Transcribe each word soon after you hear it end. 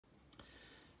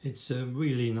It's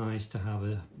really nice to have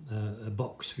a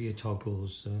box for your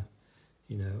toggles.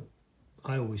 You know,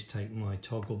 I always take my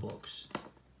toggle box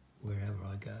wherever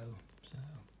I go.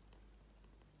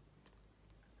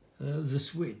 So the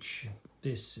switch,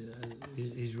 this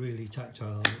is really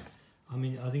tactile. I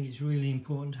mean, I think it's really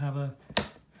important to have a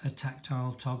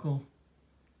tactile toggle.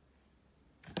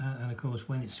 And of course,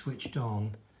 when it's switched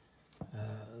on,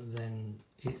 then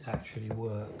it actually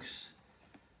works.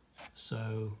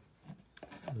 So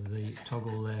the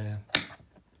toggle there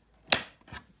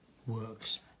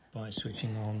works by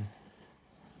switching on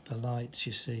the lights,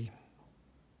 you see.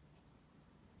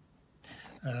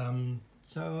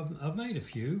 So I've made a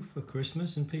few for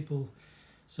Christmas, and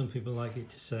some people like it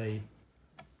to say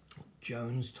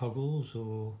Jones toggles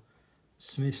or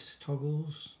Smith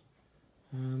toggles,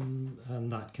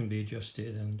 and that can be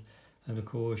adjusted, and of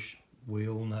course we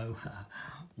all know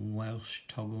Welsh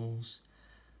toggles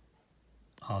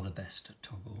are the best at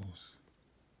toggles.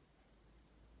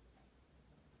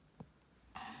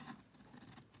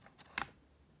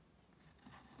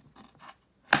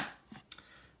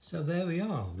 So there we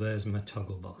are, there's my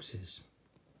toggle boxes.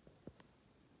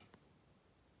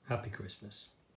 Happy Christmas.